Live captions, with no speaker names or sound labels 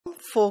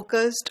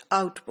form-focused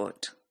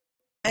output.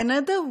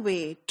 Another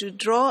way to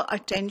draw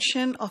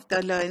attention of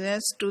the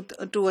learners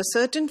to a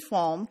certain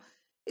form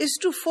is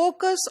to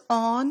focus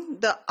on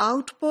the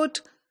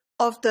output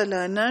of the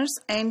learners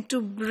and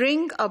to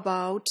bring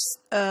about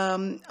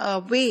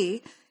a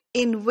way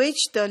in which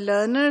the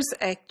learners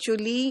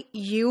actually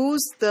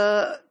use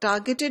the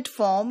targeted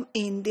form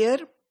in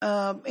the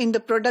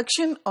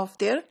production of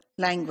their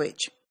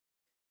language.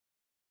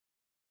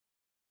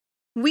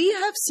 We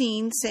have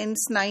seen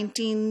since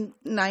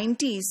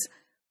 1990s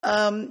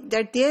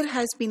that there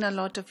has been a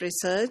lot of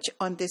research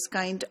on this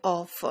kind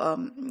of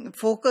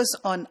focus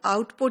on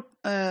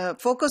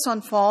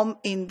form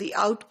in the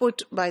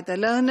output by the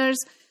learners.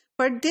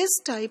 But this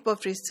type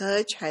of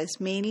research has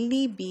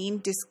mainly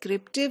been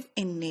descriptive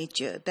in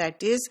nature,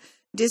 that is,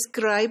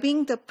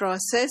 describing the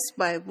process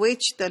by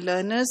which the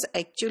learners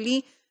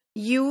actually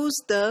use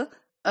the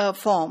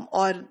form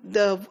or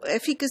the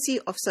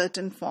efficacy of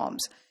certain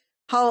forms.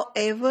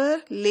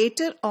 However,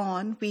 later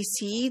on, we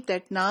see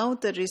that now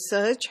the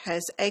research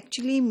has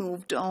actually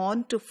moved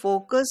on to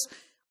focus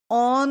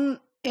on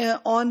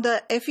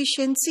the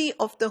efficiency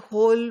of the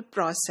whole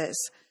process.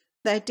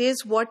 That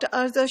is, what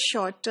are the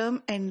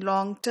short-term and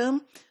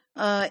long-term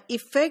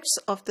effects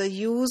of the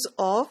use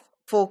of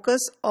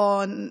focus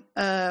on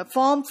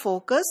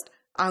form-focused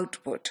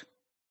output.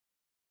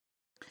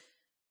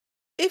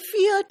 If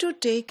we are to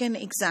take an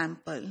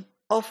example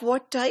of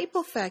what type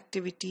of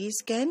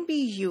activities can be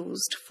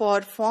used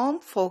for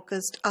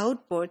form-focused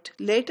output,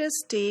 let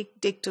us take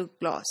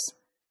dictogloss.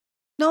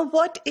 Now,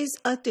 what is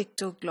a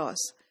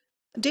dictogloss?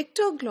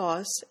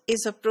 Dictogloss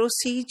is a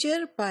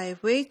procedure by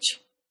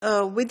which,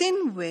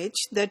 within which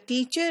the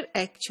teacher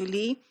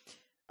actually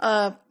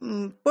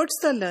puts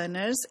the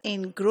learners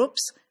in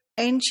groups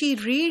and she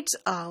reads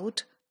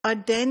out a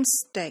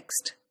dense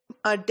text.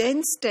 A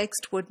dense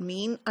text would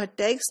mean a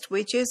text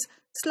which is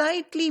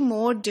slightly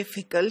more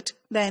difficult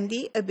than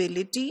the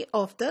ability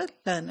of the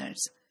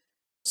learners.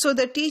 So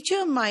the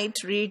teacher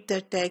might read the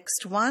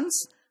text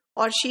once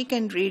or she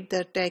can read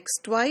the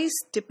text twice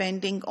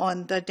depending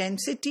on the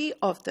density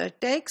of the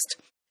text,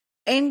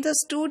 and the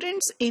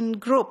students in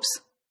groups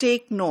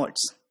take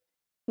notes.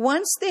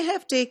 Once they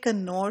have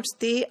taken notes,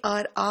 they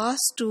are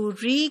asked to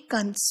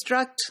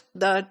reconstruct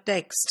the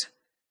text.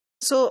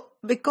 So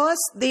because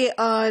they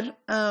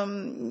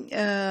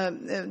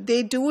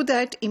do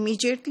that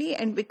immediately,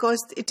 and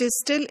because it is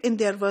still in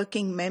their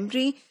working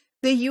memory,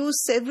 they use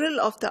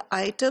several of the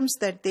items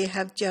that they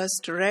have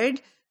just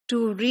read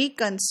to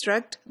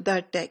reconstruct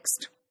the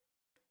text.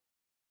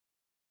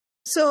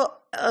 So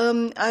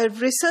a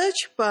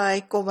research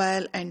by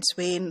Kowal and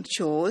Swain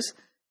shows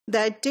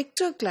that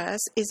dictogloss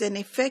is an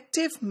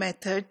effective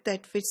method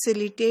that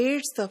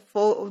facilitates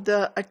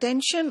the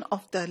attention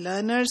of the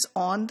learners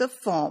on the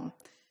form.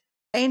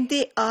 And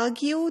they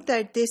argue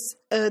that this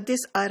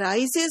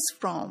arises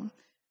from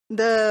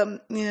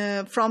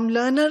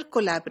learner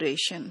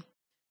collaboration.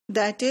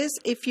 That is,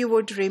 if you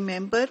would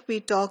remember,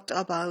 we talked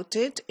about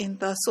it in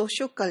the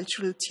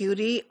socio-cultural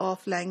theory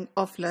of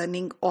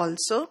learning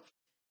also,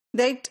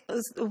 that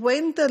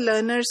when the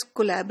learners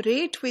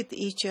collaborate with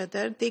each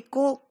other, they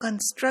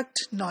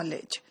co-construct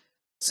knowledge.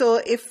 So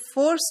if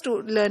four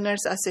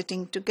learners are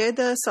sitting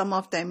together, some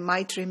of them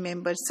might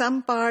remember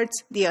some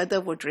parts, the other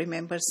would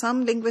remember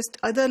some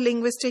other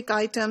linguistic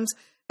items,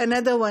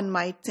 another one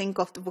might think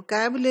of the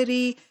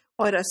vocabulary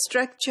or a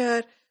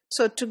structure.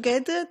 So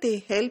together they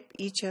help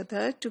each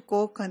other to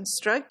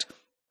co-construct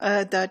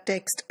the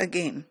text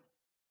again.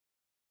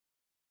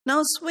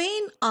 Now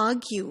Swain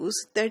argues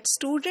that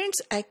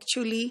students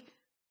actually,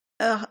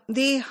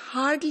 they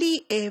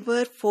hardly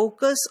ever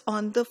focus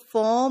on the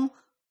form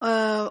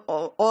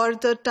or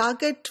the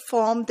target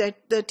form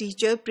that the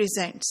teacher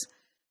presents.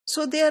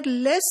 So they are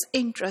less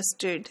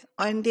interested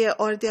they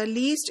are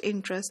least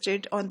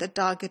interested on the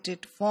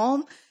targeted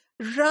form.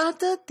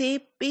 Rather, they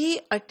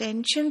pay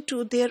attention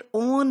to their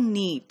own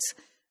needs.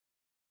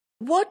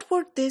 What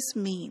would this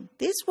mean?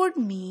 This would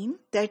mean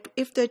that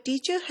if the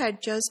teacher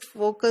had just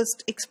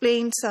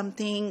explained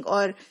something,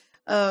 or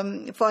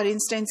for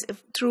instance,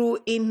 if through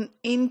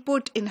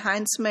input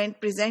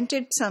enhancement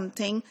presented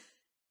something,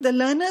 the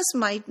learners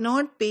might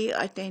not pay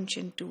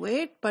attention to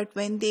it, but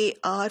when they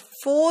are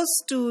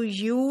forced to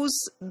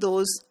use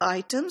those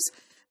items,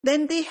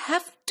 then they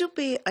have to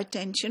pay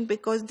attention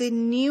because they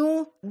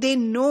know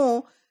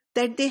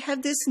that they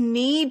have this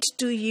need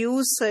to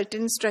use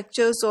certain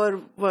structures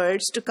or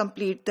words to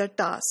complete the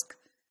task.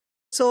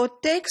 So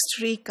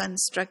text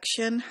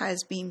reconstruction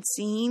has been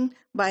seen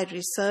by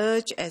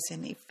research as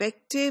an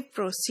effective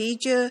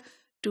procedure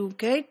to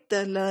get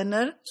the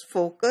learners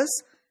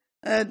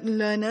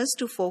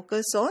to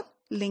focus on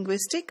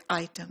linguistic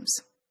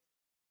items.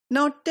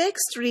 Now,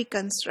 text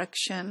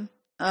reconstruction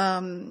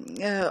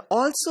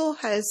also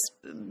has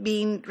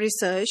been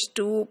researched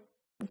to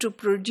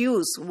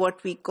produce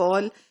what we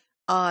call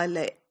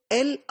LRE,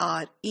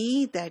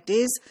 that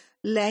is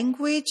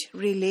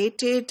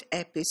language-related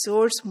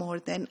episodes, more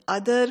than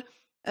other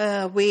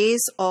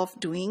ways of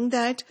doing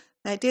that.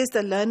 That is,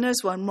 the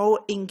learners were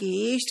more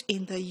engaged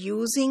in the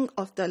using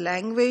of the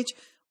language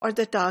or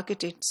the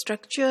targeted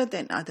structure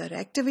than other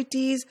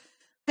activities.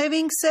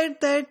 Having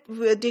said that,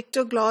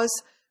 dictogloss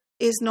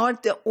is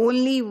not the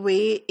only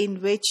way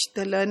in which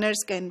the learners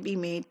can be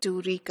made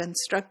to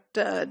reconstruct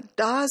a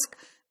task.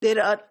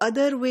 There are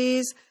other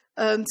ways.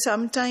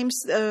 Sometimes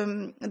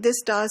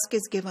this task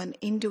is given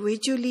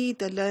individually.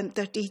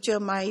 The teacher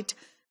might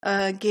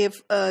give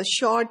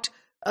short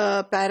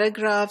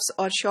paragraphs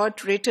or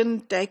short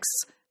written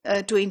texts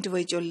to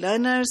individual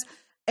learners,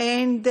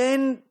 and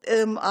then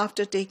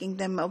after taking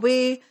them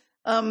away,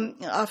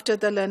 after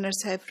the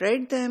learners have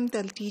read them,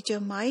 the teacher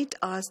might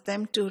ask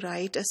them to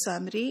write a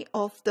summary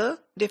of the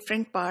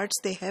different parts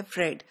they have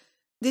read.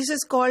 This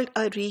is called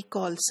a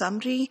recall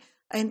summary,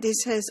 and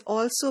this has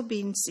also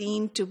been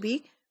seen to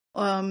be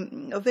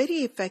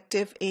very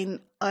effective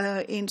in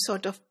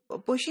sort of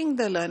pushing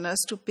the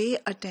learners to pay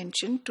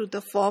attention to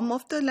the form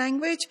of the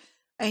language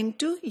and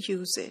to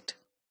use it.